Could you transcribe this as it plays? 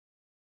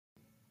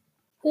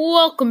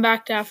Welcome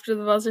back to After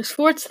the Buzzer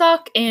Sports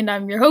Talk, and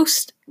I'm your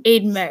host,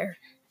 Aiden Mayer.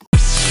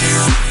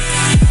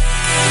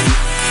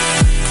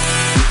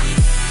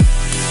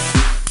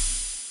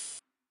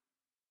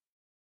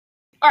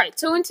 Alright,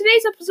 so in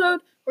today's episode,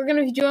 we're going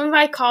to be joined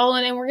by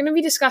Colin, and we're going to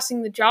be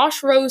discussing the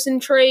Josh Rosen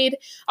trade,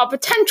 a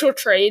potential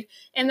trade,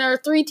 and there are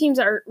three teams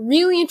that are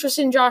really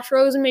interested in Josh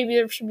Rosen. Maybe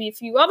there should be a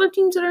few other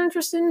teams that are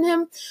interested in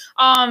him.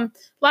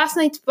 Last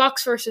night's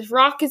Bucks versus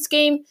Rockets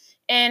game,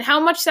 and how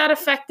much that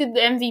affected the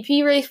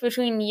MVP race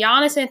between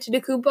Giannis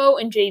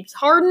Antetokounmpo and James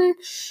Harden.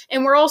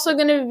 And we're also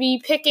going to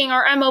be picking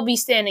our MLB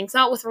standings,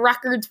 not with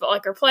records, but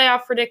like our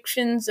playoff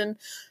predictions and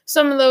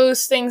some of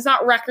those things,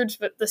 not records,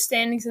 but the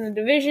standings in the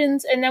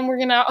divisions. And then we're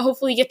going to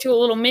hopefully get to a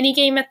little mini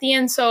game at the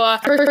end. So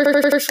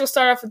first we'll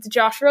start off with the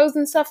Josh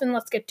Rosen stuff, and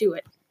let's get to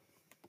it.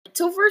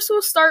 So first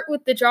we'll start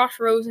with the Josh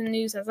Rosen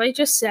news, as I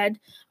just said.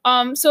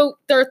 So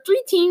there are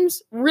three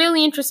teams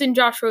really interested in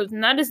Josh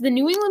Rosen. That is the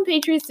New England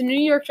Patriots, the New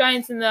York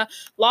Giants, and the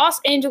Los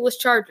Angeles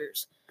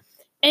Chargers.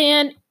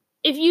 And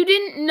if you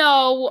didn't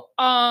know,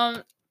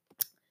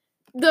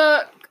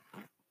 the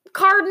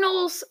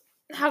Cardinals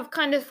have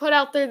kind of put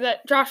out there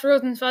that Josh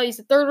Rosen's value is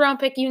a third-round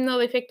pick, even though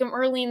they picked him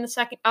early in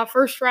the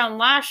first round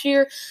last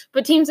year.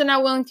 But teams are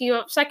now willing to give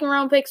up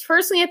second-round picks.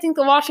 Personally, I think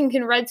the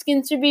Washington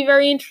Redskins should be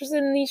very interested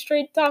in these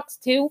trade talks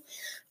too.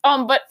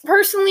 But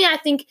personally, I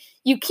think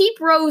you keep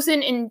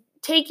Rosen and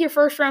take your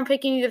first-round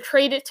pick and either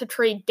trade it to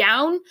trade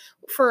down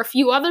for a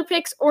few other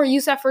picks or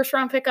use that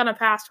first-round pick on a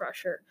pass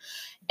rusher.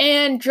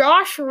 And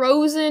Josh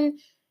Rosen,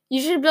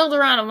 you should build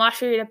around him.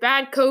 Last year, he had a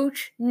bad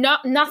coach.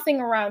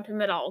 Nothing around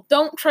him at all.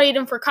 Don't trade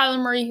him for Kyler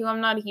Murray, who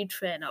I'm not a huge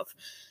fan of.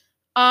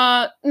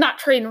 Not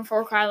trade him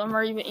for Kyler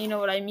Murray, but you know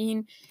what I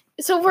mean.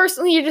 So,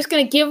 personally, you're just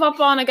going to give up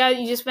on a guy that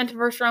you just spent a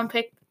first-round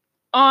pick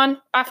on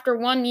after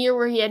 1 year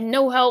where he had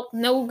no help,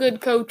 no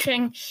good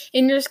coaching,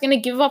 and you're just going to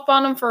give up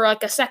on him for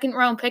like a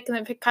second-round pick and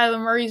then pick Kyler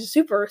Murray as a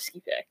super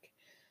risky pick.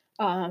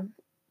 And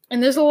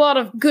there's a lot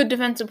of good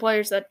defensive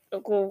players that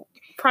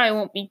probably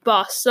won't be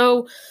bust.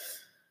 So,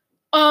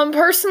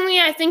 personally,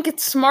 I think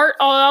it's smart.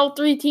 All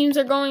three teams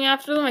are going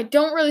after them. I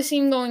don't really see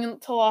him going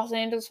to Los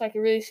Angeles. I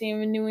could really see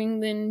him in New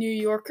England, New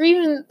York, or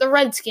even the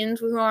Redskins,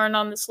 who aren't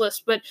on this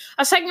list. But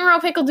a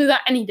second-round pick will do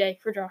that any day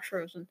for Josh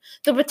Rosen.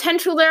 The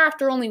potential there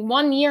after only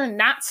 1 year in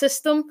that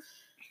system,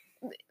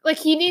 like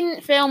he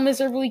didn't fail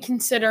miserably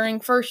considering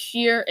first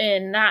year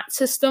in that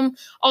system.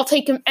 I'll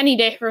take him any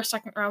day for a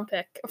second-round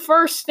pick. A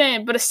first,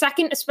 but a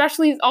second,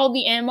 especially with all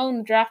the ammo and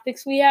the draft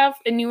picks we have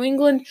in New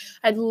England,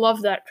 I'd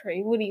love that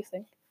trade. What do you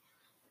think?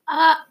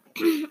 I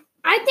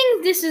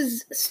think this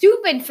is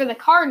stupid for the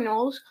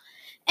Cardinals,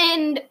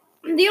 and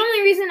the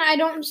only reason I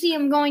don't see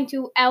him going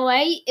to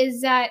LA is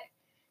that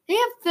they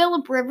have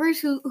Phillip Rivers,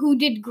 who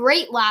did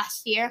great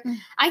last year.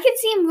 I could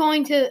see him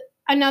going to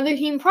another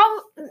team.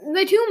 Probably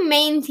the two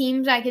main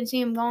teams I could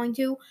see him going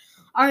to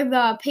are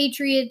the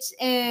Patriots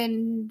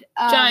and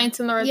Giants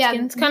and the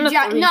Redskins.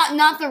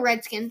 Not the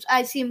Redskins.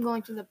 I see him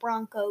going to the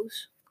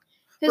Broncos.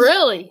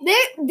 Really?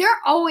 They're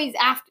always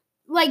after.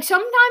 Like,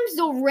 sometimes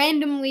they'll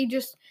randomly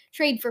just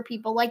trade for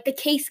people, like the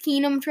Case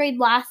Keenum trade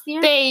last year.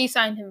 They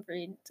signed him for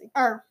agency.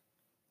 There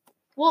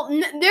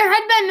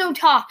had been no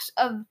talks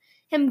of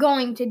him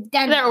going to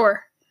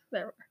Denver.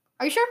 There were.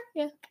 Are you sure?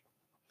 Yeah. Okay.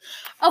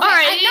 All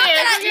right. Not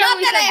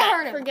that I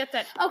heard him. Forget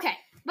that. Okay,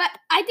 but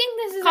I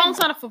think this is. Colin's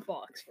not a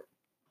football expert.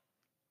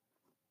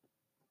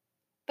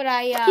 But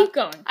I keep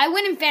going. I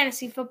win in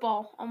fantasy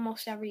football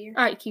almost every year.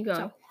 All right, keep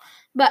going.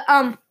 But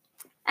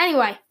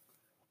anyway,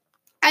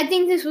 I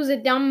think this was a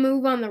dumb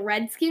move on the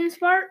Redskins'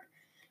 part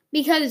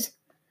because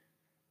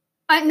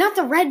not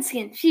the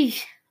Redskins.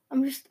 Sheesh,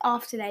 I'm just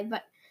off today.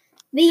 But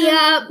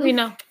we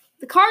know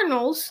the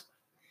Cardinals,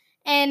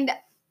 and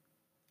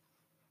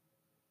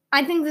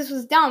I think this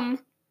was dumb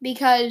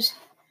because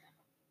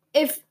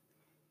if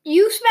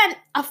you spent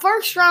a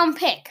first-round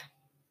pick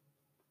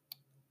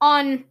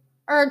or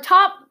a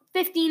top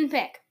 15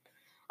 pick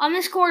on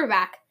this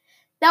quarterback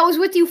that was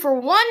with you for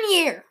 1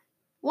 year,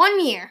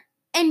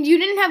 and you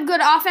didn't have good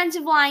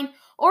offensive line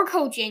or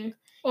coaching,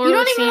 or you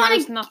don't even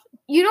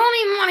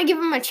want to give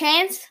him a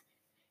chance.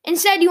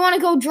 Instead, you want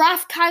to go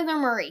draft Kyler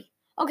Murray.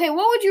 Okay,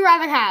 what would you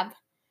rather have?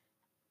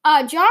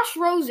 Josh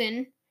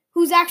Rosen,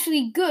 who's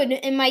actually good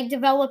and might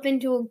develop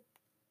into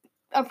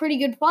a pretty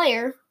good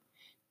player,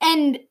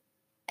 and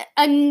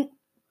a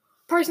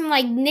person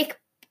like Nick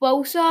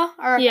Bosa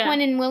or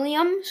Quinnen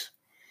Williams?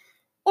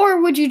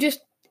 Or would you just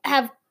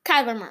have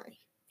Kyler Murray?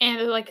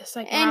 And like a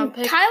second-round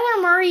pick?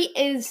 Kyler Murray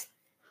is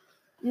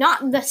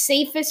not the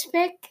safest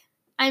pick.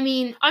 I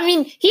mean,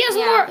 he has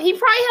more. He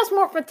probably has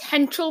more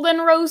potential than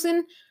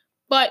Rosen,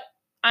 but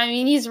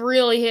he's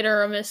really hit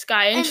or miss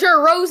guy. And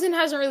sure, Rosen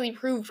hasn't really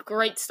proved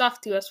great stuff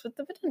to us, but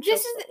the potential.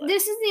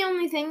 This is the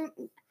only thing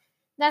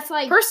that's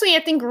like. Personally, I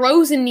think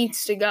Rosen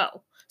needs to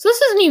go. So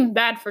this isn't even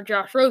bad for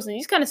Josh Rosen.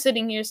 He's kind of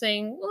sitting here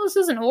saying, "Well, this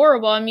isn't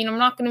horrible. I'm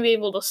not going to be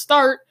able to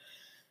start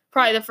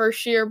probably the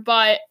first year,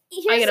 but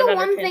I get a better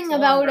one thing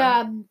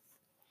about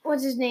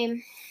what's his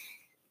name,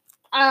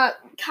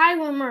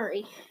 Kyler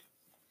Murray.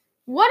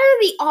 What are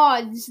the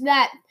odds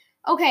that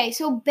Okay,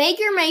 so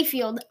Baker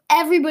Mayfield,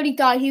 everybody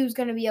thought he was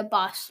going to be a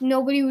bust.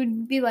 Nobody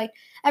would be like,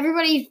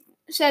 everybody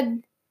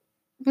said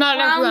Not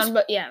Browns- everyone,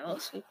 but yeah,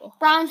 most people.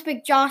 Browns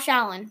picked Josh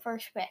Allen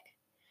first pick.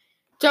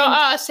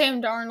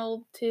 Sam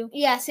Darnold, too.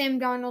 Yeah, Sam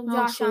Darnold,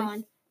 Josh Mostly.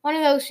 Allen. One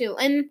of those two.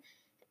 And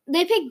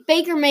they picked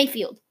Baker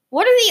Mayfield.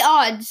 What are the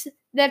odds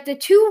that the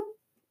two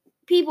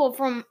people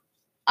from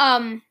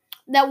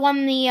that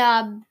won the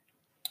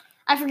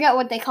I forget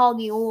what they call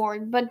the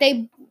award, but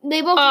they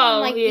both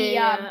won like the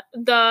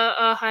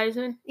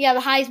Heisman. Yeah, the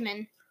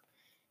Heisman.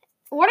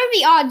 What are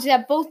the odds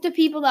that both the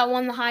people that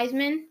won the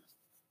Heisman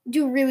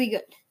do really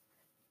good?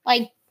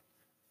 Like,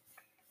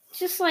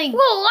 just like...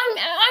 Well,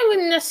 I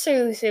wouldn't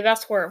necessarily say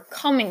that's where I'm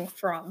coming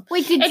from.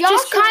 Wait, did It's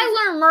just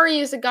Kyler Murray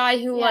is a guy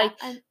who,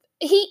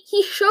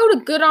 he showed a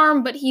good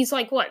arm, but he's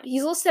like, what?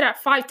 He's listed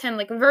at 5'10",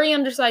 like a very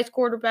undersized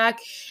quarterback,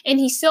 and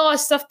he still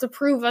has stuff to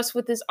prove us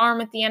with his arm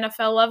at the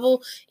NFL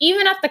level.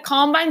 Even at the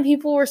combine,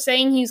 people were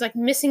saying he's, like,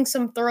 missing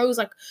some throws.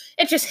 Like,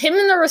 it's just him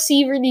and the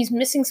receiver, he's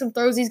missing some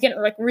throws. He's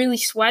getting, like, really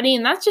sweaty,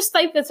 and that's just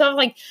type of stuff,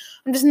 like,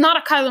 I'm just not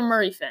a Kyler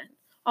Murray fan.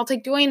 I'll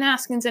take Dwayne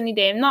Haskins any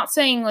day. I'm not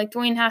saying, like,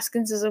 Dwayne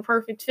Haskins is a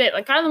perfect fit.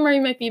 Like, Kyler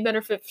Murray might be a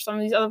better fit for some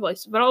of these other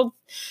places, but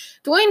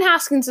Dwayne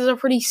Haskins is a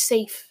pretty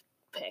safe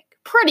pick.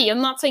 I'm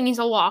not saying he's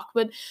a lock,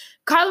 but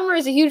Kyler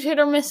Murray's a huge hit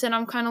or miss, and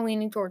I'm kind of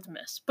leaning towards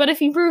miss. But if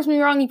he proves me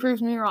wrong, he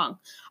proves me wrong.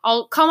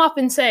 I'll come up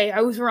and say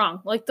I was wrong,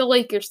 like the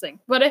Lakers thing.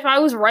 But if I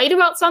was right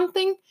about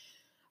something,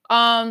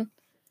 then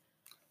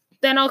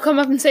I'll come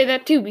up and say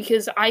that too,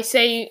 because I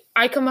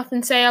come up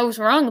and say I was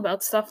wrong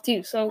about stuff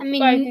too. So I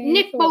mean,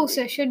 Nick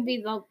Bosa should be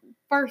the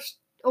first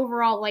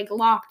overall, like,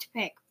 locked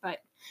pick, but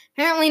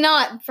apparently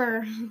not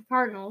for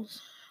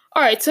Cardinals.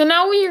 All right, so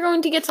now we are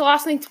going to get to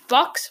last night's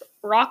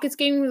Bucks-Rockets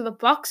game where the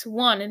Bucks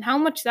won, and how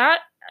much that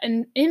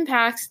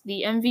impacts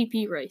the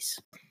MVP race.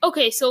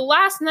 Okay, so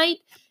last night,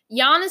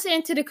 Giannis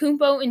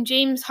Antetokounmpo and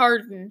James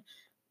Harden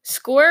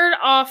squared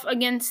off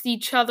against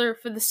each other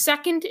for the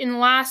second and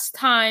last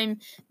time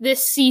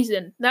this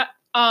season. That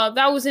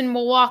was in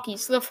Milwaukee.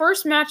 So the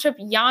first matchup,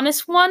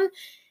 Giannis won.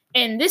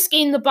 And this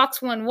game, the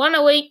Bucks won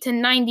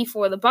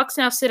 108-94. The Bucks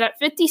now sit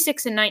at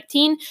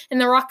 56-19,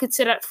 and the Rockets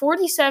sit at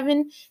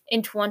 47-28.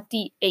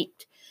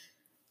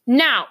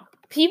 Now,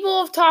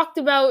 people have talked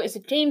about, is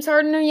it James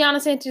Harden or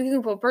Giannis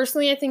Antetokounmpo?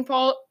 Personally, I think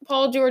Paul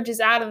George is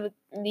out of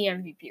the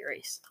MVP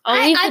race.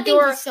 I'll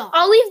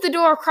leave the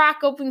door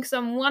crack open because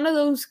I'm one of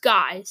those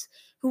guys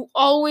who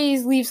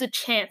always leaves a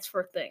chance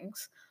for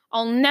things.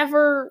 I'll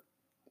never,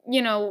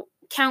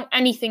 count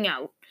anything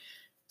out.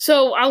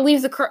 So I'll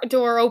leave the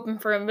door open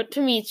for him, but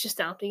to me, it's just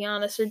down to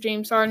Giannis or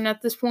James Harden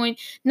at this point.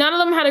 None of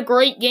them had a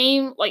great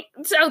game. Like,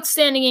 it's an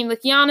outstanding game.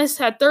 Like, Giannis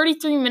had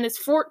 33 minutes,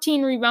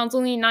 14 rebounds,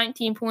 only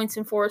 19 points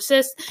and 4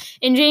 assists.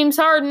 And James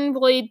Harden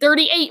played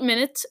 38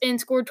 minutes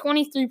and scored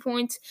 23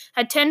 points,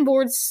 had 10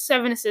 boards,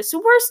 7 assists. So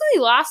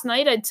personally, last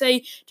night, I'd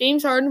say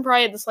James Harden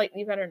probably had the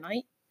slightly better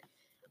night.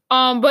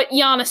 But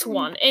Giannis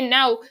won. And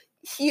now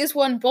he has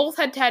won both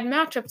head-to-head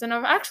matchups. And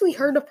I've actually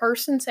heard a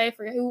person say, I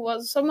forget who it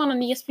was, someone on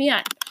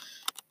ESPN,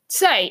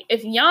 say,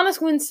 if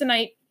Giannis wins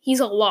tonight, he's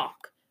a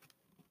lock.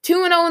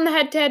 2-0 in the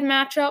head-to-head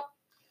matchup.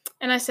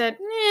 And I said,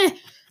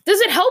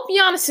 does it help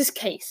Giannis's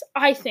case?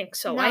 I think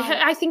so. No.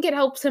 I think it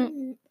helps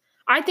him.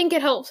 I think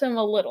it helps him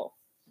a little.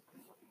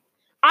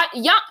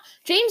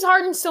 James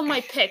Harden's still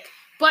my pick.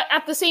 But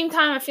at the same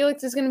time, I feel like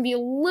there's going to be a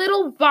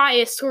little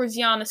bias towards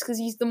Giannis because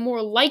he's the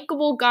more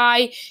likable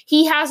guy.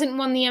 He hasn't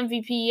won the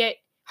MVP yet.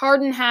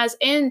 Harden has.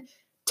 And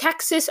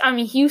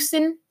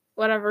Houston,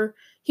 whatever.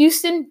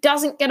 Houston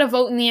doesn't get a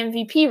vote in the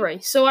MVP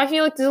race. So I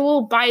feel like there's a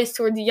little bias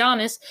towards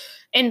Giannis.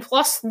 And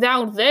plus,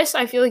 now this,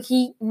 I feel like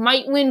he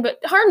might win, but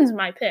Harden's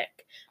my pick.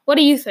 What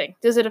do you think?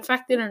 Does it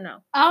affect it or no?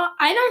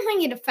 I don't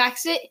think it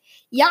affects it.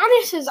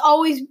 Giannis has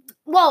always...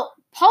 Well,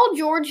 Paul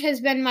George has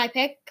been my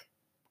pick.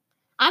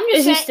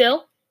 Is he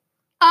still?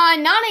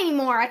 Not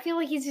anymore. I feel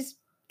like he's just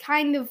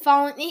kind of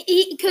fallen...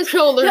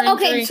 Shoulder injury.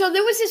 Okay, so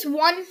there was this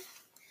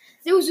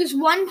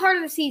one part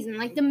of the season,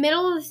 like the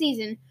middle of the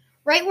season,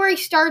 right where he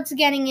starts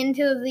getting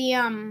into the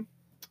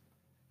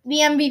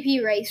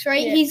MVP race,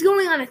 right? Yeah. He's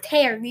going on a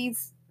tear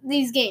these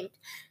games.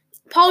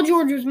 Paul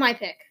George was my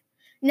pick.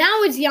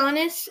 Now it's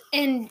Giannis,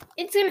 and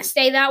it's going to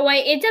stay that way.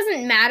 It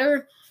doesn't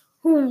matter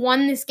who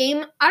won this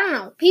game. I don't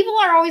know. People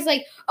are always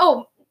like,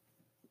 oh,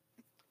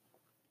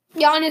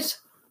 Giannis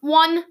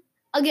won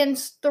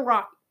against the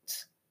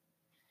Rockets.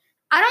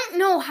 I don't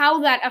know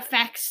how that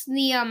affects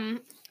the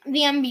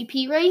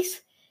MVP race,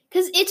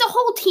 because it's a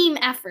whole team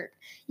effort.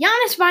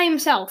 Giannis by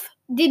himself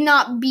did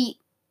not beat.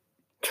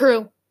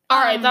 True. All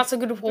right, that's a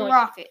good point. The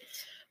Rockets.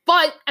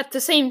 But at the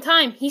same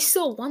time, he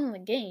still won the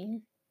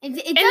game. And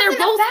they're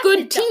both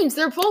good teams.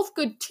 They're both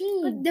good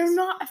teams. But they're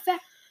not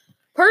effective.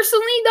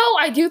 Personally, though,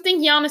 I do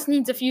think Giannis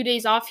needs a few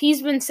days off.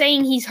 He's been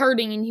saying he's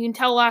hurting, and you can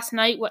tell last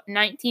night,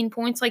 19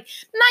 points? Like,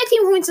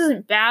 19 points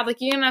isn't bad.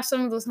 Like, you're going to have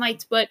some of those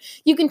nights, but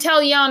you can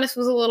tell Giannis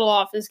was a little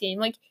off his game.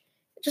 Like,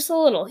 just a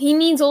little. He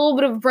needs a little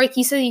bit of a break.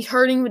 He said he's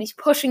hurting, but he's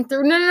pushing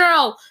through.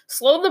 No.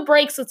 Slow the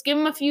brakes. Let's give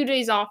him a few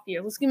days off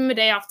here. Let's give him a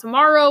day off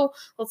tomorrow.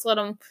 Let's let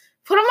him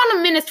put them on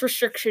a minutes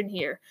restriction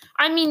here.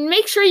 I mean,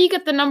 make sure you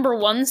get the number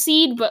 1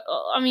 seed, but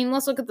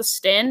let's look at the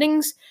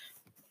standings.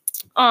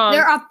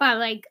 They're up by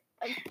like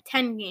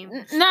 10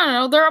 games.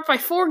 No, they're up by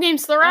 4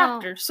 games to the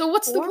Raptors. So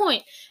what's the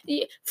point?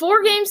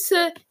 4 games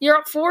to you're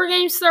up 4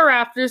 games to the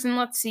Raptors, and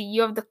let's see,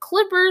 you have the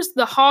Clippers,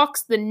 the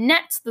Hawks, the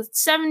Nets, the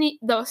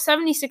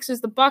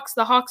 76ers, the Bucks,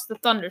 the Hawks, the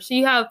Thunder. So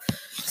you have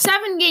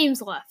 7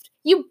 games left.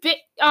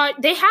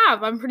 They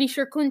have, I'm pretty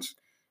sure, clinched.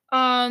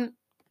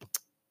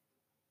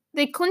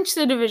 They clinched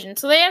the division,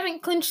 so they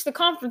haven't clinched the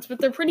conference, but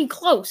they're pretty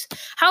close.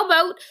 How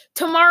about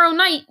tomorrow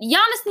night?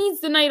 Giannis needs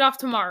the night off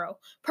tomorrow.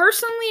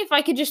 Personally, if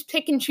I could just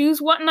pick and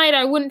choose what night,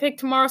 I wouldn't pick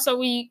tomorrow. So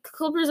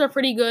Clippers are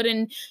pretty good,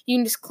 and you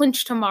can just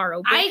clinch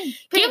tomorrow. But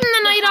give him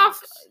the night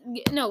off.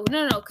 No,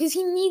 because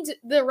he needs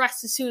the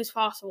rest as soon as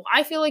possible.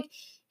 I feel like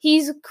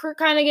he's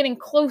kind of getting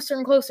closer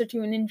and closer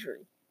to an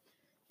injury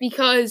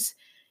because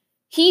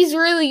he's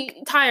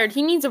really tired.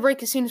 He needs a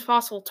break as soon as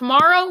possible.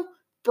 Tomorrow,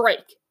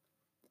 break.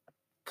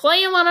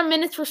 Play him on a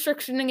minutes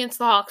restriction against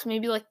the Hawks,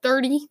 maybe like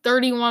 30,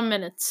 31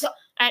 minutes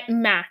at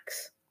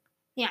max.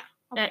 Yeah.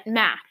 Okay. At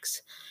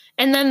max.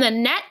 And then the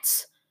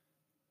Nets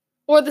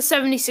or the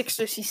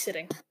 76ers he's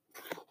sitting.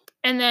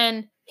 And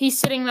then he's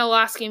sitting the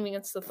last game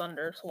against the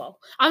Thunder as well.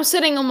 I'm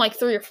sitting on like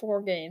 3 or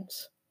 4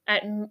 games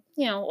at,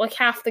 like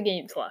half the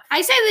games left.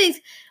 I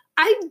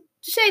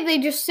say they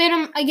just sit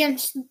him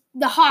against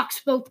the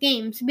Hawks both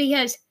games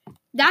because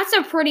that's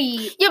a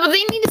pretty... Yeah, but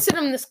they need to sit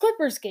him in this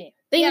Clippers game.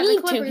 They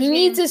need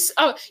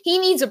to. He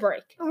needs a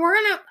break.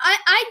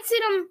 I'd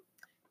sit him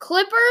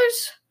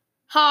Clippers,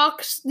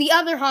 Hawks, the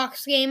other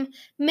Hawks game,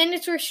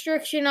 minutes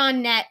restriction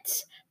on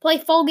Nets, play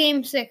full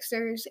game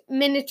Sixers,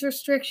 minutes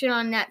restriction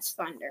on Nets,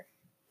 Thunder.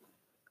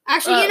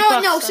 Actually, you know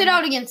what? No, sit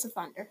out against the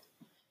Thunder.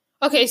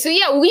 Okay, so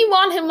yeah, we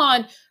want him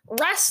on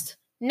rest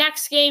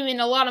next game and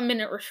a lot of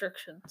minute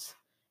restrictions.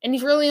 And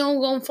he's really only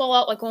going to fall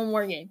out like 1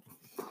 more game.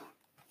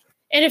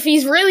 And if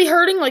he's really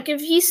hurting, like if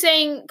he's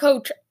saying,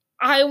 Coach,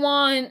 I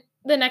want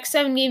the next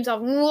 7 games off.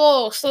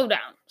 Whoa, slow down.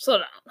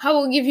 How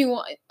will give you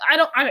one?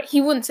 He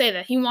wouldn't say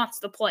that. He wants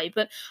to play,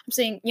 but I'm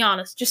saying,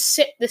 Giannis, just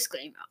sit this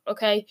game out,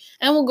 okay?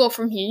 And we'll go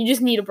from here. You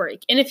just need a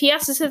break. And if he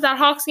has to sit that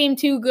Hawks game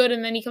too, good,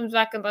 and then he comes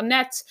back on the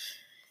Nets.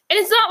 And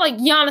it's not like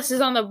Giannis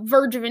is on the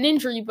verge of an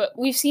injury, but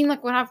we've seen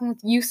like what happened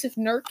with Yusuf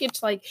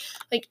Nurkic. Like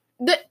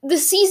the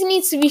season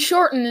needs to be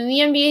shortened, and the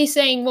NBA is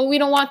saying, well, we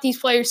don't want these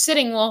players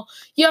sitting. Well,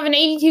 you have an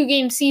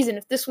 82-game season.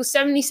 If this was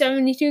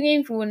 72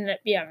 games, we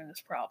wouldn't be having this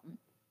problem.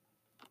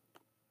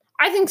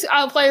 I think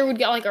a player would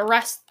get like a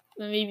rest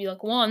maybe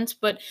like once,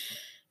 but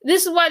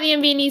this is why the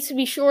NBA needs to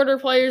be shorter.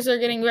 Players are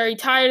getting very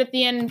tired at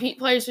the end, and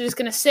players are just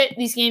going to sit.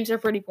 These games are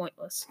pretty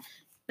pointless.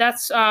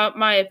 That's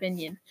my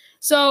opinion.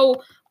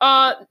 So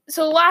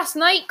last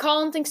night,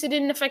 Colin thinks it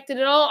didn't affect it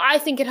at all. I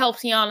think it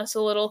helps Giannis a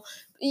little.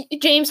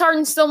 James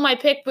Harden's still my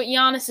pick, but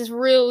Giannis is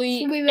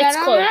really it's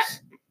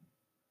close.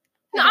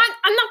 No,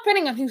 I'm not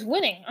betting on who's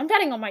winning. I'm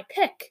betting on my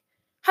pick.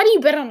 How do you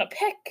bet on a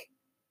pick?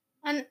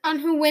 On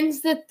who wins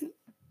the...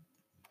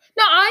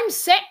 No, I'm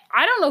saying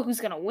I don't know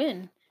who's gonna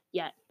win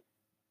yet.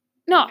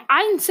 No,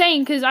 I'm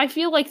saying because I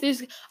feel like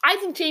I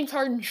think James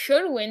Harden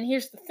should win.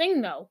 Here's the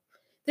thing, though.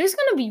 There's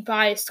gonna be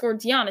bias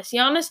towards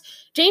Giannis.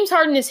 James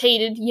Harden is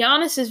hated.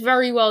 Giannis is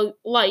very well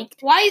liked.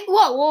 Why?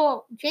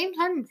 Whoa! James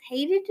Harden's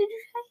hated? Did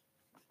you say?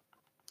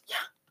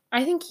 Yeah,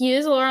 I think he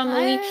is around the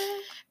league.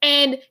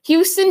 And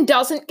Houston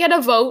doesn't get a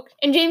vote,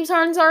 and James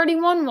Harden's already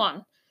won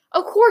one.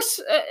 Of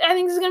course, I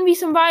think there's gonna be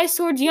some bias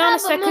towards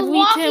Giannis that could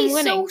lead to him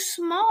winning. Milwaukee's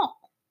so small.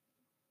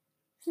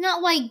 It's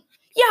not like...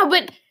 Yeah,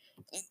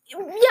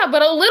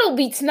 but a little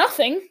beats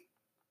nothing.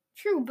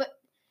 True, but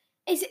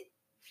is it...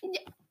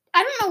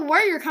 I don't know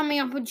where you're coming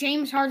up with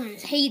James Harden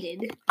is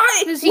hated.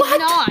 Because he's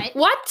not.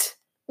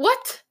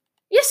 What?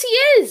 Yes,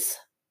 he is.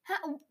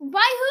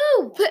 By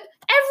who? But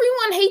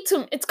everyone hates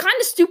him. It's kind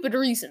of stupid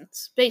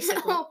reasons,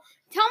 basically. No,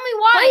 tell me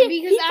why.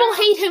 Because people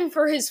hate him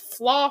for his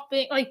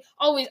flopping, like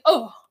always.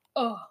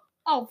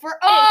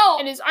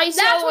 And his ISO.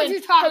 That's what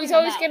you're talking about. He's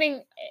always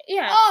getting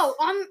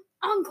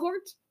on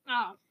court.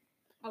 Oh,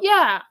 okay.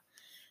 Yeah.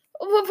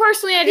 Well,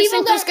 personally, I just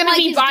think there's going to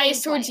be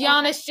bias towards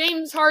Giannis. Okay.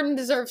 James Harden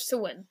deserves to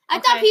win. I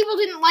thought people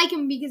didn't like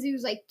him because he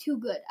was, like, too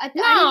good. Maybe.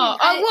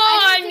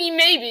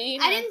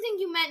 I didn't think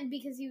you meant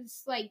because he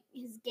was, like,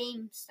 his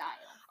game style.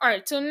 All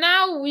right, so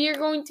now we are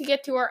going to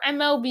get to our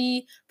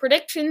MLB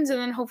predictions, and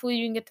then hopefully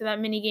you can get to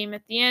that mini game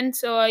at the end.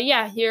 So,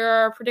 here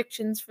are our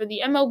predictions for the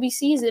MLB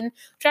season,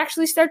 which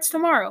actually starts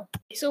tomorrow.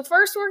 So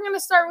first, we're going to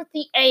start with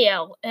the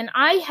AL, and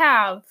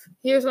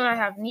here's what I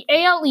have. In the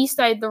AL East,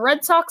 I have the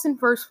Red Sox in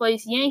first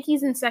place,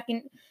 Yankees in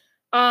second,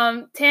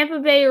 Tampa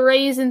Bay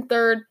Rays in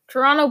third,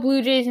 Toronto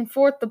Blue Jays in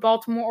fourth, the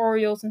Baltimore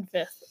Orioles in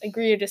fifth.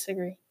 Agree or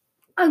disagree?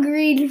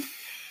 Agreed.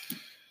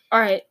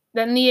 All right.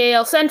 Then the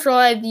AL Central,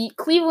 I have the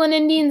Cleveland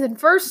Indians in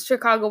first,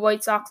 Chicago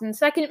White Sox in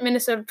second,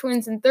 Minnesota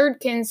Twins in third,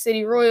 Kansas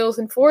City Royals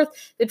in fourth,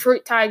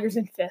 Detroit Tigers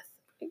in fifth.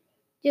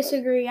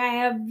 Disagree. I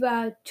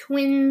have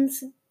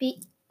Twins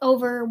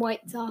over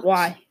White Sox.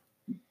 Why?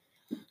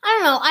 I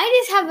don't know.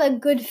 I just have a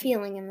good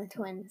feeling in the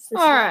Twins.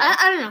 All right.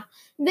 I don't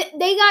know.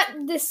 They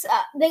got this.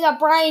 They got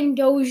Brian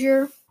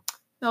Dozier.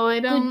 No, they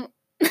don't.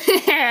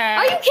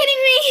 Are you kidding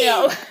me?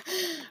 No.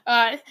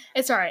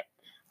 It's all right.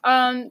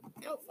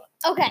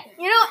 Okay.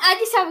 I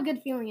just have a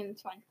good feeling in the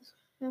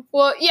Twins.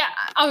 Well, yeah,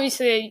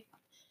 obviously,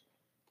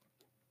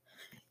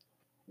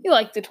 you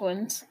like the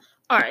Twins.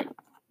 All right.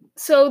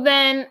 So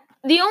then,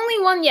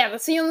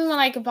 that's the only one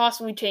I could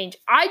possibly change.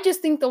 I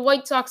just think the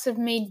White Sox have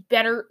made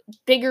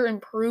bigger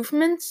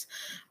improvements.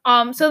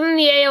 So then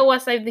the AL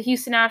West, I have the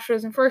Houston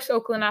Astros in first,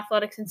 Oakland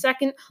Athletics in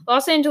second,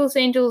 Los Angeles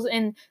Angels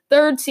in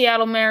third,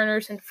 Seattle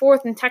Mariners in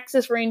fourth, and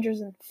Texas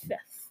Rangers in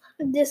fifth.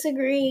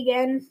 Disagree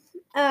again.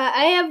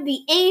 I have the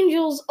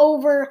Angels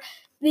over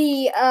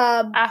the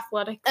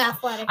Athletics.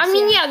 I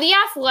mean, yeah, the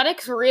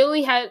Athletics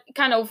really had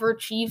kind of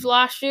overachieved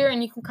last year,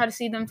 and you can kind of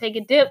see them take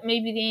a dip.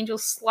 Maybe the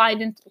Angels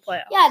slide into the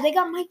playoffs. Yeah, they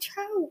got Mike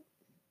Trout.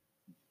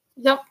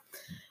 Yep.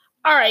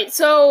 All right,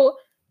 so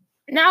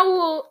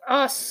now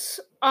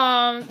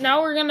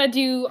now we're gonna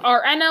do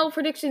our NL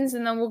predictions,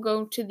 and then we'll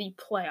go to the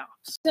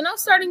playoffs. So now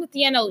starting with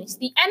the NL East.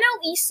 The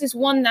NL East is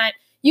one that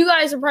you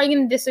guys are probably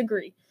gonna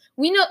disagree.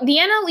 We know the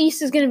NL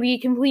East is going to be a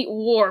complete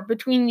war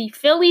between the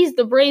Phillies,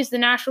 the Braves, the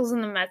Nationals,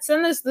 and the Mets.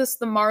 Then there's the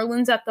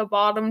Marlins at the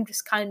bottom,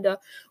 just kind of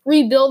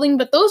rebuilding.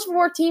 But those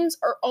 4 teams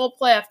are all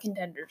playoff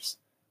contenders.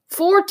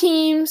 4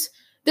 teams.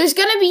 There's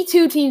going to be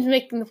 2 teams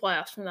making the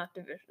playoffs from that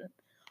division.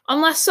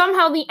 Unless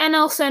somehow the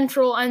NL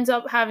Central ends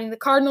up having the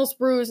Cardinals,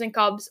 Brewers, and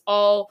Cubs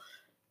all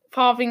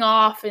popping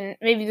off, and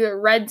maybe the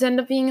Reds end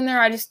up being in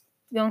there. I just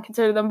don't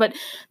consider them, but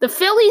the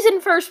Phillies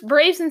in first,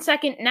 Braves in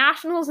second,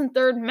 Nationals in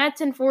third,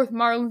 Mets in fourth,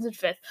 Marlins in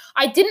fifth.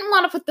 I didn't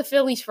want to put the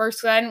Phillies first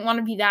because I didn't want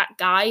to be that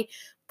guy,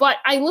 but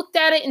I looked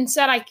at it and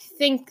said I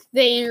think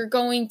they're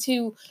going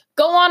to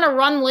go on a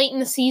run late in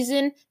the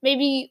season,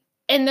 maybe,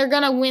 and they're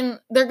gonna win.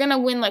 They're gonna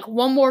win like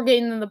one more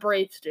game than the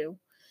Braves do.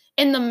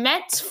 And the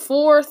Mets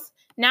fourth,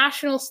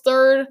 Nationals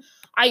third.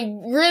 I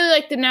really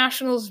like the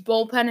Nationals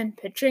bullpen and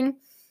pitching.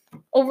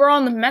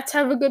 Overall, the Mets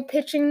have a good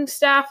pitching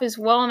staff as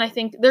well, and I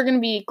think they're going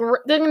to be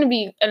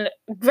a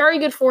very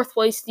good fourth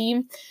place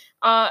team.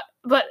 But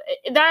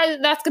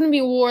that's going to be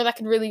a war that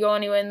could really go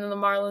anyway. And then the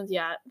Marlins,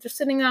 yeah, just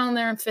sitting down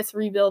there in fifth,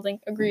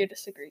 rebuilding. Agree or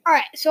disagree? All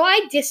right, so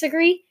I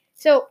disagree.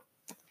 So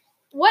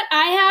what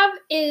I have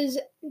is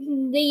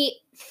the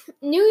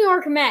New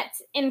York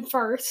Mets in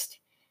first,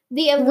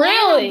 the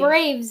Atlanta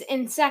Braves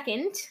in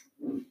second,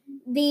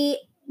 the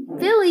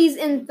Phillies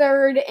in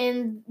third,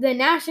 and the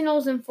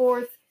Nationals in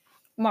fourth.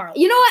 Marlins.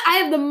 You know what? I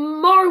have the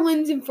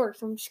Marlins in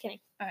first. I'm just kidding.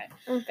 All right.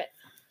 I'm fifth.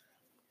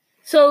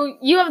 So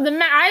you have the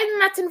Mets. I have the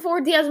Mets in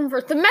fourth. Diaz in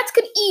first. The Mets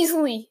could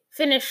easily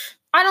finish.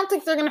 I don't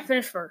think they're going to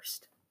finish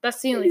first. That's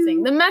the only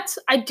thing. The Mets,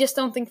 I just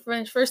don't think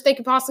finish first. They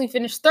could possibly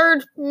finish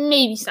third,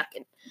 maybe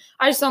second.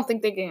 I just don't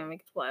think they're going to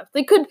make the playoffs.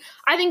 They could.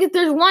 I think if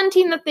there's one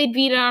team that they'd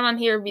beat out on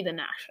here, it'd be the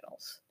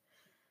Nationals.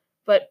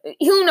 But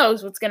who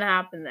knows what's going to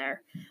happen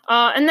there.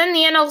 And then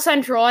the NL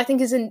Central, I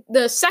think, is in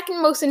the second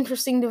most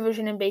interesting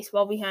division in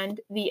baseball behind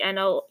the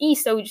NL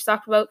East that we just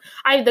talked about.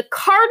 I have the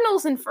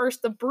Cardinals in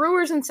first, the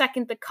Brewers in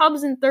second, the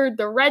Cubs in third,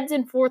 the Reds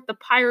in fourth, the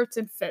Pirates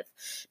in fifth.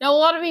 Now, a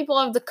lot of people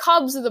have the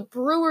Cubs or the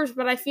Brewers,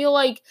 but I feel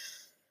like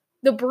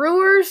the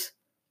Brewers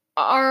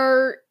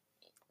are,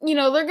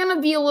 they're going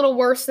to be a little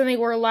worse than they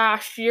were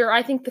last year.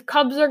 I think the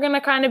Cubs are going to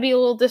kind of be a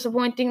little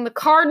disappointing. The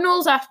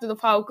Cardinals, after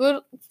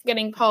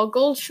getting Paul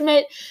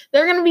Goldschmidt,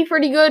 they're going to be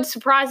pretty good.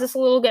 Surprise us a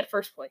little, get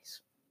first place.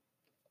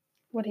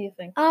 What do you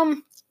think?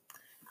 I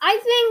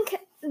think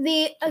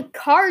the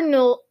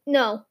Cardinals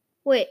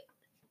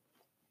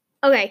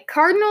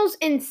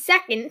in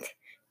second,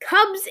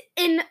 Cubs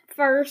in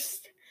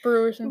first,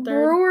 Brewers in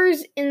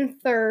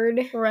third.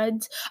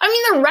 Reds. I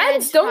mean, the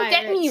Reds, don't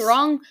get me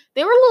wrong.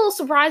 They were a little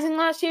surprising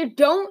last year.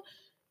 Don't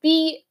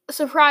be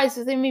surprised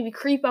if they maybe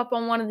creep up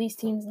on one of these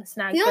teams and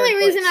snag the only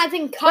reason place. I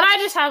think Cubs... But I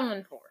just have them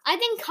in fourth. I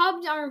think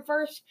Cubs are in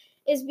first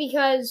is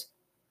because,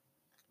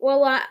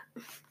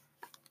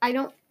 I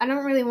don't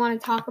really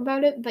want to talk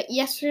about it, but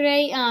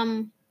yesterday,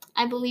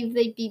 I believe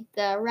they beat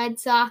the Red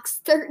Sox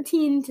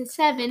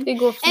 13-7.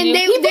 People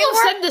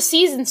said the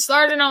season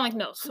started, and I'm like,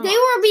 no.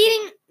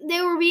 They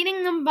were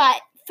beating them by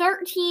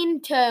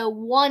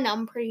 13-1.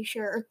 I'm pretty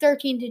sure, or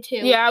 13-2.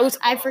 Yeah,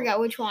 I forgot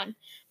which one,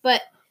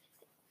 but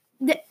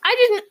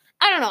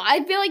I don't know.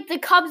 I feel like the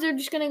Cubs are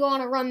just gonna go on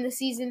a run this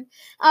season.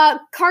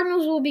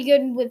 Cardinals will be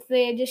good with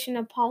the addition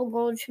of Paul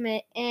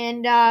Goldschmidt,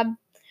 and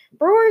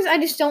Brewers. I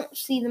just don't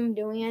see them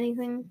doing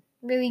anything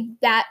really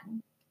that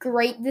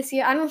great this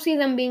year. I don't see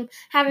them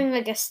having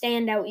like a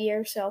standout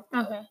year. So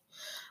okay,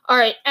 all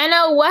right.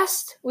 NL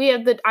West, I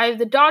have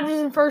the Dodgers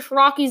in first,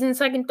 Rockies in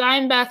second,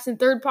 Diamondbacks in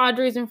third,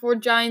 Padres in fourth,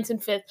 Giants in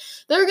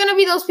fifth. There are gonna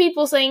be those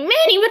people saying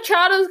Manny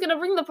Machado's gonna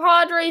bring the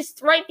Padres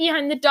right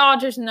behind the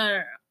Dodgers.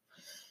 No.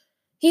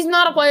 He's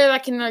not a player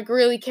that can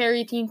really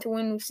carry a team to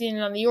win. We've seen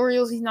it on the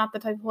Orioles. He's not the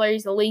type of player.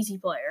 He's a lazy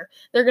player.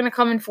 They're gonna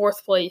come in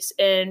fourth place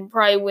and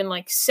probably win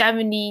like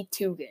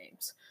 72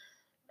 games.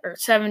 or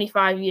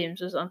 75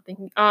 games or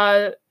something.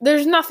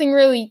 There's nothing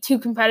really too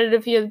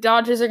competitive here. The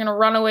Dodgers are going to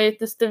run away with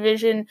this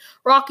division.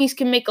 Rockies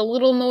can make a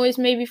little noise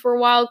maybe for a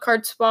wild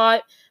card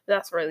spot. But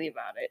that's really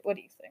about it. What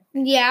do you think?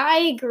 Yeah, I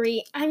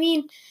agree. I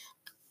mean,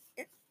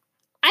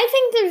 I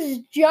think there's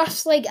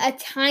just like a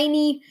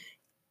tiny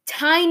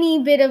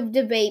bit of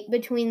debate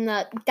between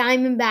the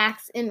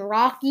Diamondbacks and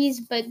Rockies,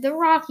 but the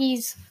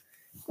Rockies,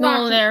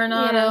 Nolan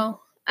Arenado.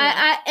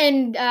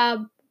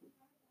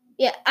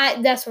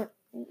 That's what.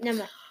 Never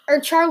mind. Or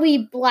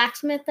Charlie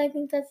Blacksmith, I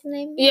think that's the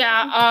name.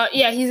 Yeah,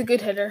 he's a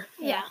good hitter.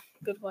 Yeah.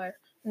 Good player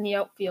in the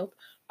outfield.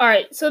 All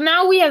right, so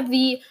now we have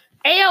the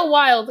AL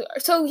Wild.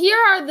 So here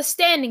are the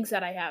standings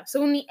that I have.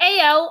 So in the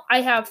AL, I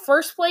have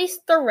first place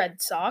the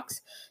Red Sox,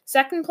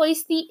 second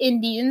place the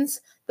Indians,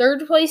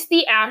 third place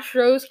the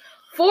Astros,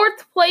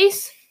 fourth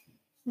place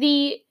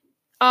the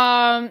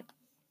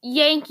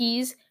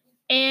Yankees,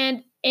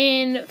 and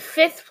in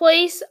fifth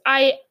place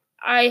I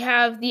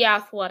have the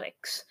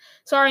Athletics.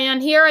 Sorry,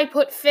 on here I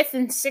put 5th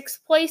and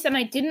 6th place, and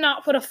I did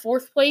not put a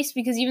 4th place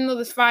because even though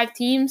there's 5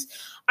 teams,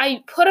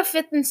 I put a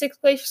 5th and 6th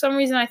place for some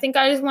reason. I think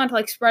I just wanted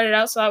to spread it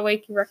out so that way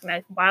you can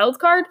recognize wild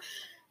card.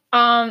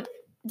 The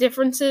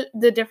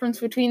difference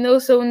between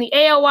those. So in the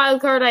AL wild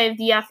card, I have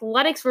the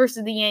Athletics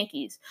versus the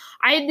Yankees.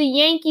 I had the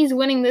Yankees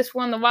winning this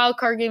one. The wild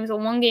card game is a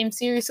 1-game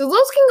series, so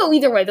those can go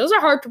either way. Those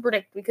are hard to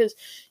predict because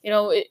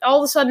all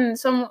of a sudden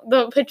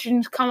the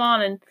pitchers come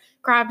on and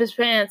crap his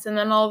pants, and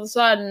then all of a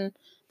sudden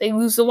they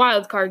lose the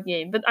wild card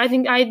game. But I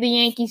think I had the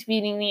Yankees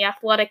beating the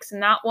Athletics in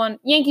that one.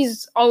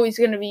 Yankees always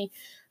they're going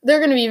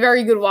to be a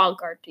very good wild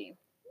card team.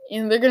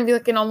 They're going to be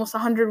like an almost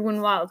 100-win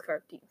wild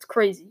card team. It's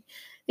crazy.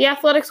 The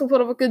Athletics will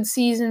put up a good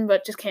season,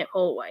 but just can't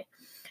pull away.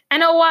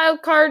 NL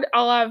wild card,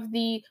 I'll have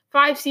the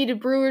 5-seeded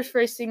Brewers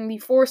facing the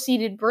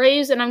 4-seeded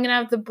Braves, and I'm going to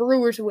have the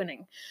Brewers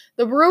winning.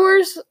 The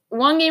Brewers,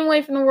 1 game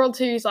away from the World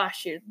Series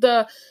last year.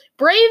 The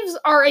Braves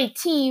are a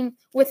team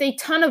with a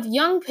ton of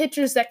young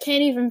pitchers that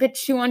can't even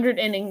pitch 200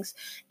 innings,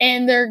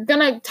 and they're going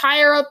to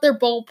tire out their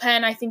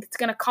bullpen. I think it's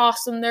going to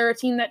cost them. They're a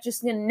team that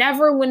just can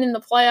never win in the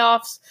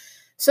playoffs.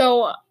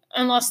 So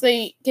unless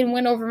they can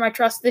win over my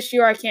trust this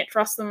year, I can't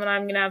trust them, and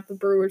I'm going to have the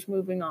Brewers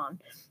moving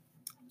on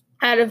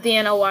out of the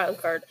NL wild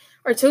card.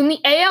 All right, so in the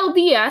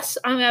ALDS,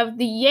 I have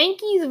the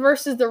Yankees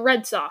versus the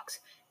Red Sox,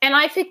 and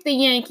I picked the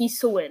Yankees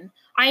to win.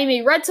 I am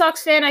a Red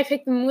Sox fan. I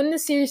picked them to win the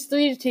series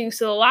 3-2,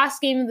 so the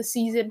last game of the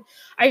season.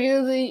 I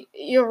feel the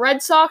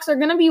Red Sox are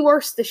going to be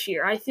worse this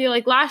year. I feel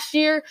like this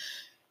year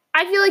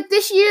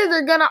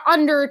they're going to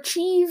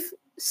underachieve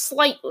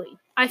slightly.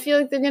 I feel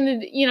like they're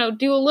going to,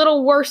 do a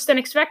little worse than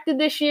expected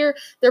this year.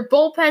 Their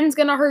bullpen's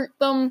going to hurt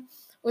them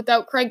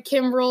without Craig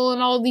Kimbrell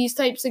and all these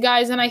types of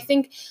guys. And I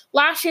think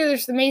last year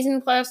there's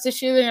amazing playoffs.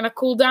 This year they're going to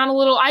cool down a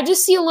little. I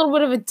just see a little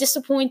bit of a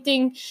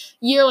disappointing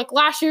year. Like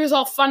last year was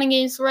all fun and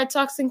games. The Red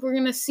Sox think we're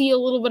going to see a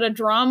little bit of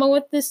drama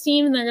with this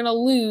team, and they're going to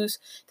lose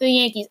to the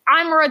Yankees.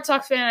 I'm a Red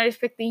Sox fan. I just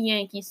picked the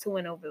Yankees to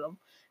win over them.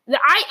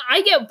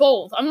 I get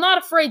bold. I'm not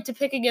afraid to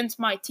pick against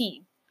my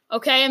team.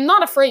 Okay? I'm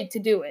not afraid to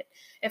do it.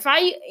 If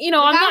I'm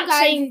not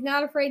saying he's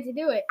not afraid to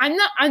do it. I'm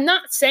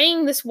not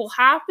saying this will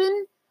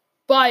happen,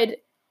 but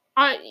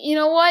you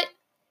know what?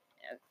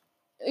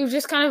 It was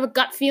just kind of a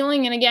gut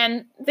feeling, and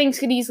again, things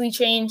could easily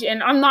change,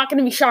 and I'm not going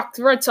to be shocked if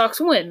the Red Sox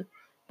win,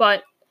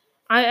 but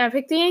I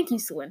picked the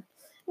Yankees to win.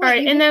 All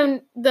right, and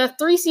then the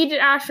 3-seeded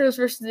Astros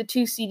versus the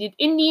 2-seeded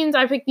Indians.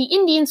 I picked the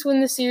Indians to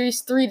win the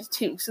series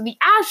 3-2. So the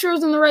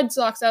Astros and the Red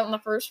Sox out in the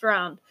first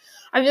round.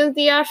 I feel like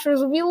the Astros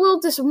will be a little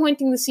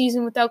disappointing this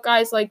season without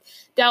guys like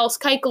Dallas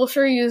Keuchel.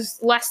 Sure, he was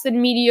less than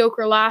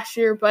mediocre last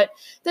year, but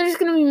they're just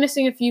going to be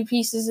missing a few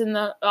pieces in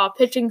the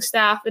pitching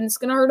staff, and it's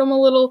going to hurt them a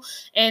little,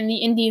 and the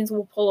Indians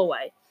will pull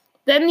away.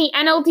 Then the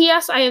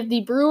NLDS, I have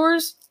the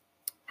Brewers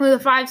with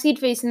a 5-seed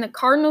facing the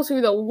Cardinals, who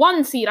are the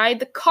 1 seed. I had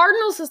the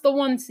Cardinals as the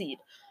 1 seed.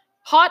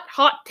 Hot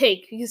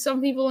take, because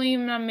some people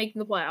ain't even making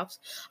the playoffs.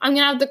 I'm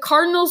going to have the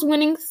Cardinals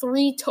winning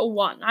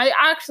 3-1. I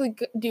actually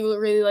do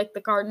really like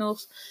the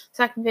Cardinals,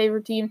 second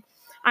favorite team.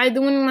 I had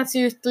the winning that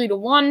series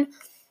 3-1.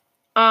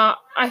 I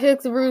feel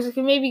like the Brewers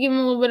can maybe give them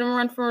a little bit of a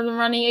run for the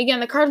running.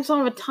 Again, the Cardinals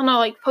don't have a ton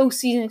of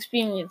postseason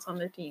experience on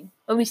their team,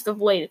 at least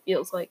of late, it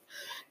feels like.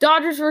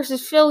 Dodgers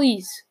versus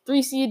Phillies.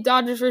 3-seed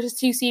Dodgers versus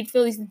 2-seed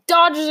Phillies. The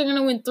Dodgers are going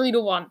to win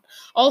 3-1.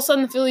 All of a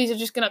sudden, the Phillies are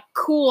just going to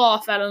cool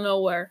off out of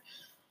nowhere,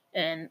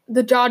 and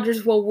the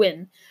Dodgers will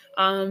win.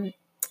 And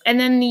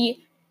then the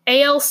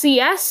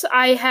ALCS,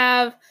 I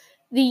have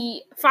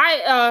the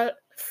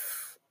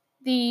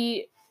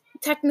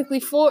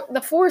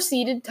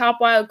 4-seeded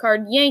top wild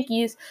card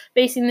Yankees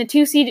facing the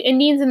 2-seeded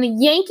Indians, and the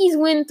Yankees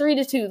win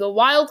 3-2. The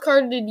wild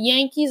carded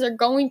Yankees are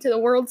going to the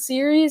World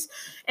Series,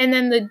 and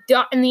then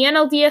in the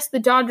NLDS, the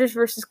Dodgers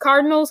versus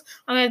Cardinals.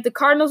 I have the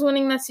Cardinals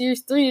winning that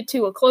series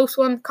 3-2, a close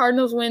one.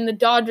 Cardinals win. The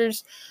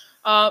Dodgers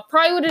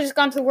probably would have just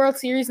gone to the World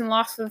Series and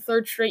lost for the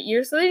 3rd straight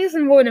year, so they just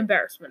avoid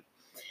embarrassment.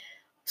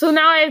 So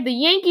now I have the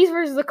Yankees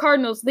versus the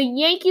Cardinals. The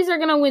Yankees are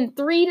going to win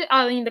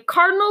the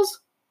Cardinals,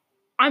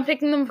 I'm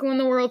picking them to win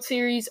the World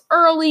Series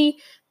early,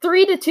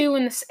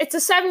 3-2. It's a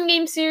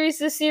 7-game series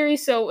this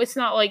series, so it's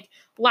not like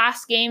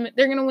last game.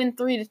 They're gonna win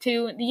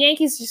 3-2. The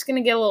Yankees are just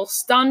gonna get a little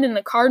stunned, and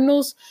the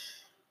Cardinals,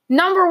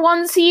 number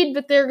 1 seed,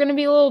 but they're gonna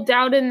be a little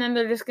doubted, and then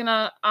they're just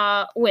gonna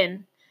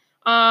win.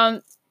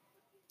 And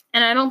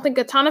I don't think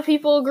a ton of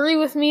people agree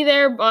with me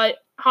there, but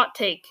hot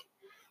take.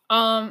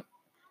 So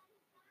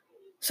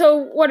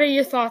what are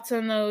your thoughts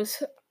on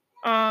those?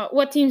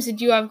 What teams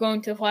did you have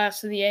going to the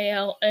playoffs of the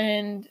AL?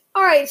 And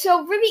all right,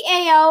 so for the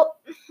AL,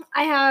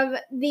 I have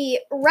the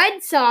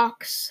Red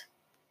Sox,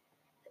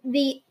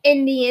 the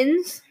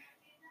Indians,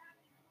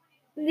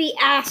 the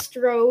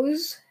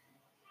Astros,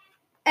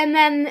 and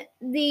then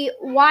the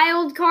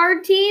wild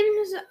card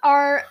teams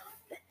are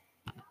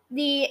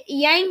the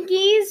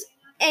Yankees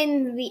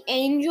and the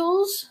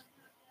Angels.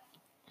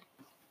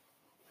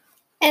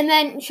 And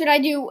then should I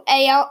do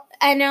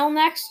NL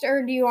next,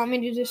 or do you want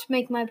me to just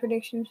make my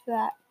predictions for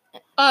that?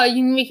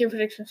 You can make your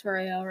predictions for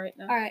AL right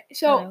now. All right.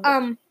 So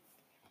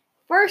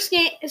first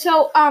game.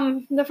 So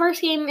the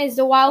first game is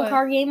the wild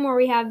card game where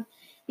we have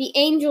the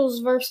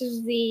Angels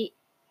versus the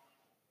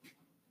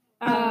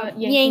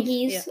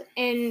Yankees,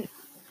 and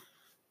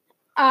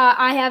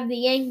I have the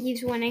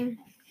Yankees winning.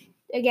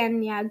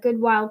 Again, yeah, good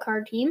wild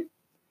card team.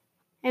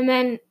 And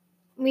then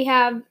we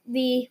have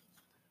the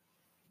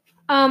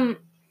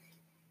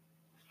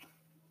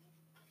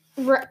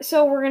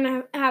so we're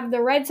gonna have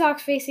the Red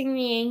Sox facing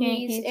the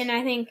Yankees, and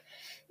I think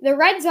the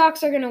Red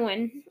Sox are gonna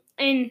win.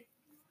 And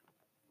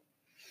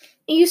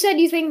you said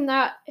you think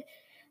that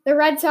the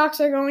Red Sox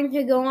are going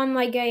to go on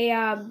like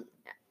a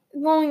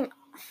going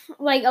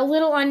like a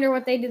little under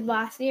what they did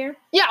last year.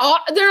 Yeah,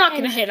 they're not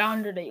gonna hit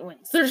 108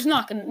 wins. They're just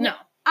not gonna. No.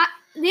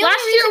 Last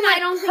year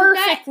went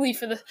perfectly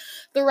for the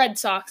Red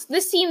Sox.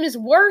 This team is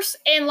worse,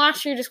 and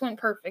last year just went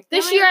perfect.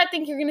 This year, I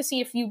think you're going to see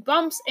a few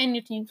bumps, and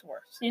your team's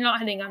worse. You're not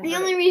hitting on. The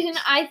only reason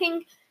I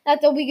think that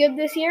they'll be good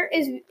this year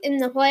is in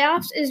the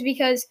playoffs is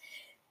because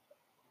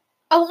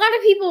a lot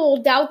of people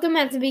will doubt them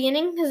at the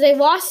beginning because they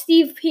lost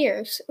Steve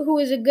Pearce, who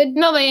is a good.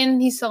 No,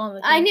 and he's still on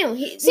the team. I knew but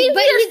he's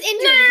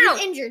injured. No.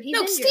 He's injured.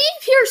 No, Steve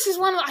Pearce is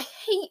one of I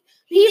hate.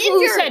 People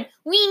who said,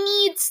 we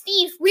need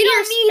Steve Pearce We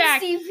don't need back.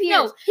 Steve Pearce.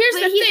 No, here's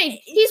the thing.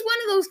 He's one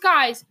of those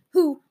guys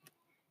who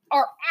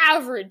are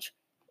average,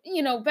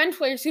 bench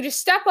players who just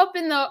step up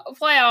in the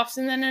playoffs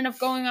and then end up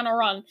going on a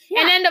run.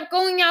 And end up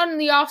going out in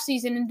the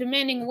offseason and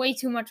demanding way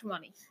too much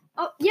money.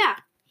 Oh, yeah.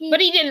 But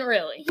he didn't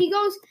really.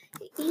 He'll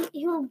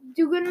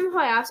do good in the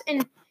playoffs.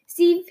 And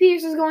Steve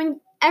Pearce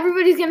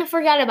everybody's going to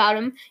forget about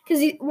him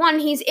because,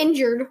 he's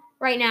injured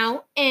right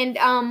now. And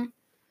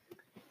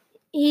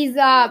he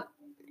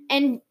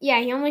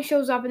only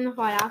shows up in the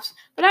playoffs.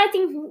 But I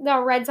think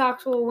the Red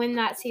Sox will win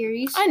that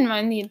series. I didn't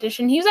mind the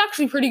addition. He was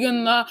actually pretty good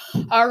in the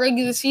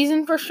regular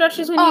season for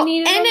stretches when you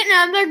needed him.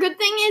 And another good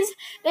thing is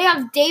they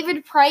have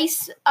David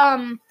Price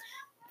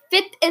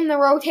fifth in the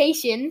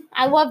rotation.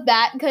 I love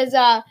that because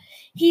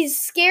he's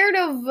scared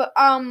of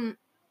the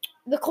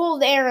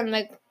cold air and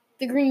the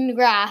green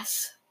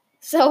grass.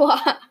 So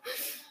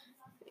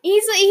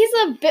he's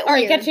a bit weird. All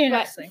right, get to your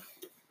next thing.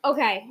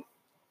 Okay.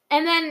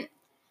 And then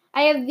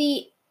I have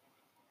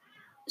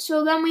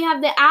So then we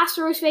have the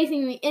Astros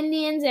facing the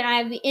Indians, and I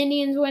have the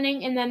Indians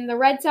winning, and then the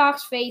Red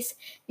Sox face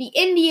the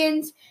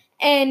Indians,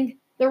 and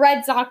the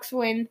Red Sox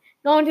win,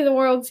 going to the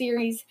World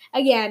Series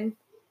again.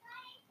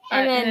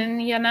 And then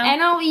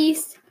NL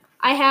East,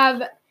 I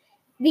have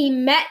the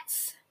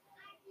Mets,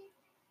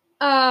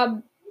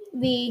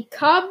 the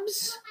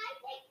Cubs,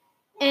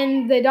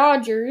 and the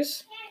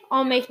Dodgers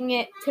all making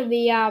it to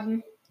the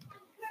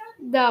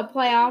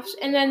playoffs,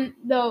 and then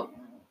the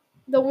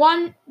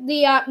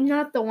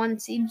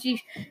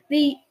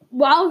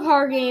wild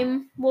card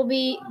game will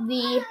be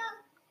the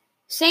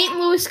St.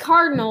 Louis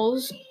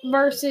Cardinals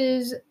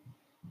versus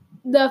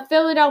the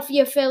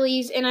Philadelphia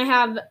Phillies, and I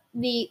have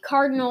the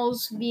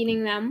Cardinals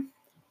beating them.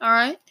 All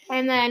right.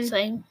 And then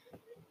same.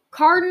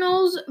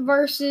 Cardinals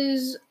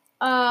versus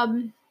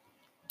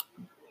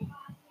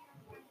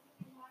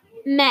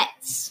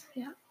Mets.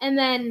 Yeah. And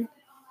then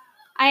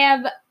I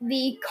have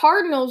the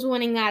Cardinals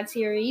winning that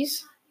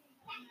series.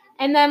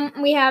 And then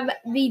we have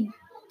the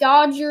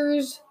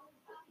Dodgers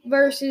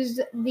versus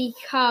the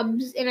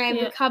Cubs, and I have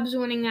the Cubs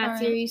winning that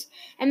series.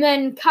 And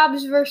then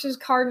Cubs versus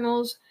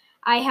Cardinals,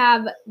 I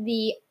have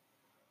the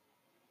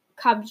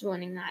Cubs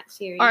winning that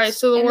series. All right,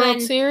 so the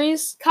World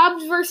Series?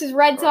 Cubs versus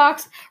Red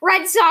Sox.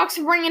 Red Sox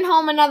bringing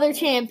home another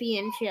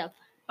championship.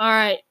 All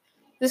right.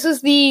 This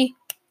is the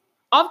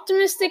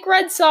optimistic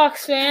Red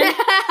Sox fan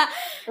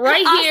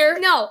here.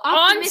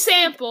 On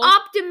sample.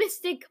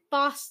 Optimistic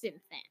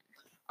Boston fan.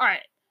 All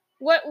right.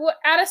 What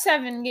out of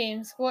 7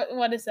 games?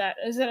 What is that?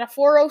 Is it a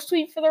 4-0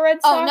 sweep for the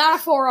Red Sox? Oh, not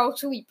a 4-0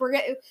 sweep. We're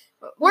going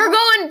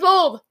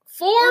bold.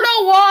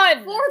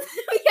 4-1.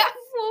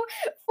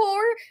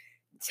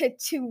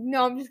 4-2.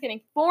 No, I'm just kidding.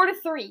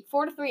 4-3.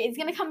 4-3. It's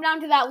gonna come down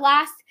to that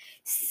last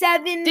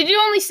 7. Did you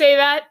only say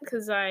that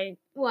because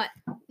What?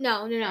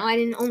 No. I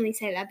didn't only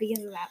say that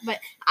because of that. But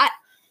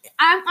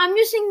I'm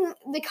just saying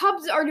the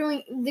Cubs.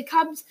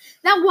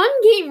 That one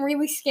game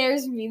really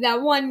scares me.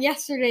 That one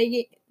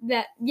yesterday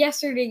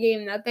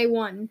game that they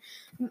won.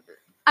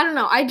 I don't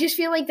know. I just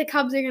feel like the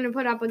Cubs are going to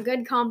put up a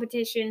good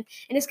competition,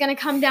 and it's going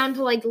to come down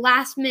to like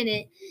last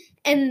minute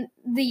in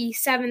the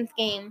 7th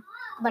game.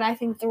 But I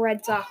think the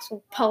Red Sox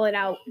will pull it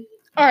out.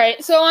 All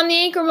right, so on the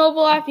Anchor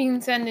mobile app, you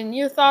can send in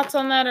your thoughts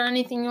on that or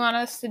anything you want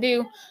us to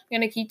do. I'm going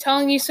to keep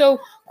telling you.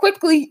 So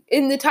quickly,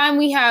 in the time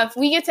we have,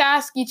 we get to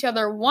ask each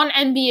other one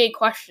NBA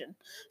question.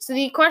 So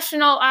the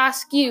question I'll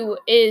ask you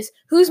is,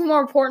 who's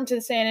more important to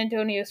the San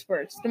Antonio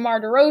Spurs, DeMar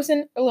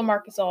DeRozan or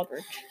LaMarcus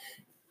Aldridge?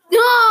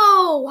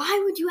 No!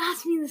 Why would you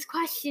ask me this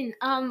question?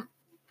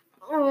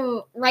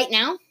 Right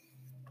now?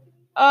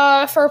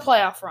 For a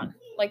playoff run.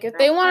 Like, if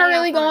they want to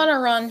really go on a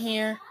run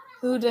here,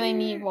 who do they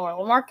need more,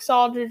 LaMarcus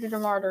Aldridge or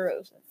DeMar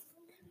DeRozan?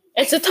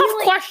 It's a tough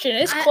question.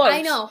 It's close.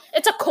 I know.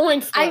 It's a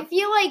coin flip. I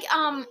feel like,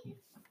 I'm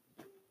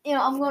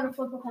going to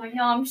flip a coin.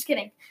 No, I'm just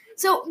kidding.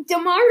 So,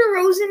 DeMar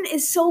DeRozan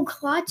is so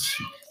clutch,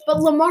 but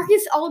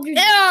LaMarcus Aldridge...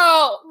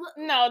 No,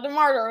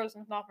 DeMar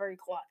DeRozan's not very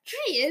clutch.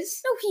 He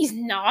is. No, he's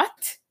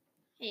not.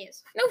 He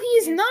is. No,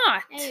 he's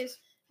not. He is.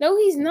 No,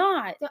 he's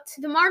not.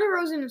 DeMar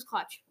DeRozan is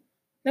clutch.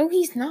 No,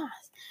 he's not.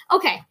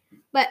 Okay,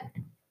 but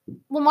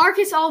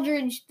LaMarcus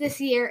Aldridge this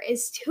year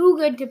is too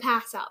good to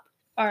pass up.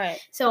 All right.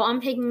 So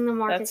I'm taking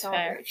LaMarcus That's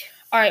fair. Aldridge.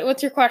 All right,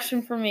 what's your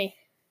question for me?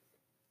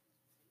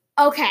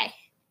 Okay.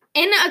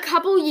 In a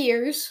couple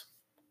years,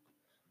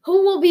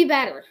 who will be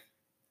better?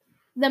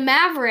 The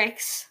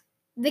Mavericks,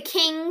 the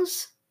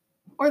Kings,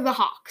 or the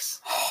Hawks?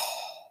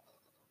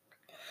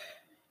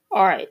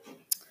 All right.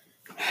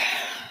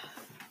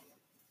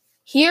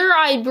 Here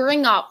I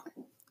bring up,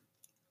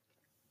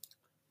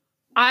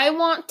 I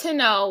want to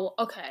know,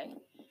 okay,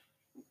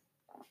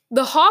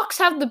 the Hawks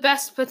have the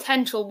best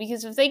potential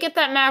because if they get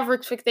that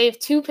Mavericks pick, they have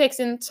 2 picks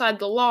inside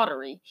the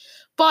lottery.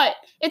 But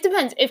it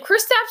depends. If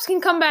Kristaps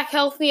can come back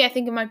healthy, I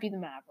think it might be the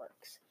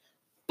Mavericks.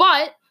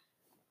 But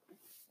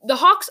the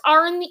Hawks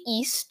are in the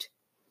East.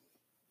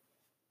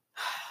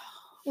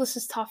 This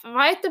is tough. If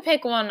I have to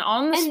pick one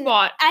on the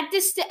spot. At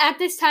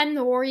this time,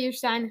 the Warriors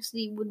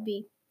dynasty would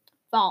be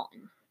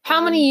fallen. How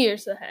many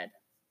years ahead?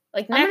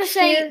 Like I'm next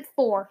gonna say year?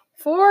 4.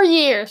 4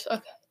 years.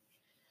 Okay.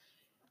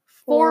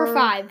 4 or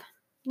 5.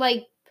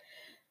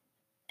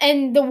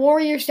 And the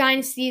Warriors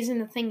dynasty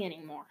isn't a thing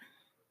anymore.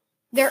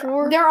 There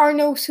are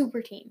no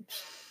super teams.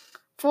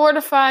 4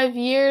 to 5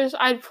 years,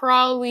 I'd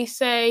probably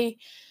say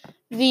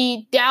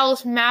the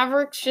Dallas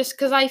Mavericks, just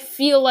because I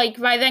feel like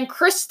by then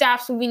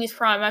Kristaps will be in his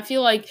prime. I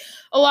feel like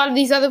a lot of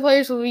these other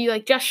players will be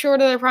like just short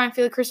of their prime. I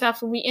feel like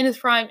Kristaps will be in his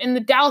prime. And the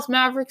Dallas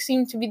Mavericks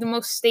seem to be the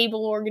most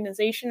stable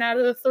organization out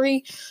of the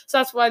 3. So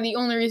that's why the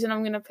only reason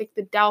I'm going to pick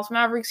the Dallas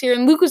Mavericks here.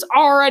 And Luka's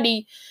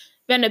already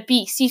been a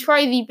beast. He's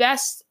probably the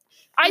best.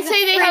 I'd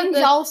say they have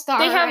the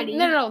all-star already.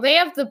 They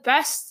have the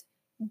best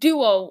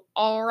duo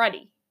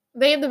already.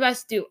 They have the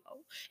best duo.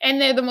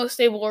 And they're the most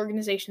stable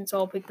organization, so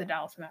I'll pick the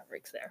Dallas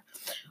Mavericks there.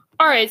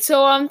 All right,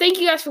 so thank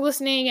you guys for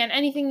listening, and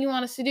anything you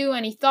want us to do,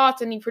 any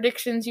thoughts, any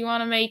predictions you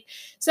want to make,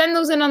 send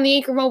those in on the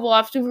Anchor mobile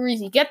app. Super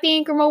easy. Get the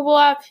Anchor mobile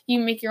app. You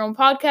can make your own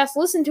podcast.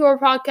 Listen to our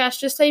podcast.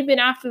 Just type in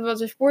After the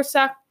Buzzer Sports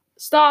Talk.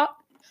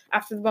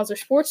 After the Buzzer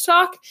Sports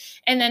Talk,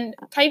 and then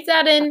type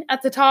that in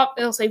at the top.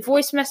 It'll say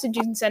voice message.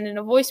 You can send in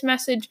a voice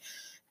message.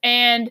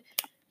 And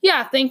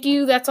yeah, thank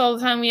you. That's all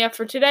the time we have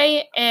for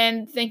today.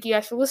 And thank you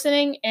guys for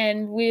listening.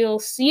 And we'll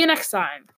see you next time.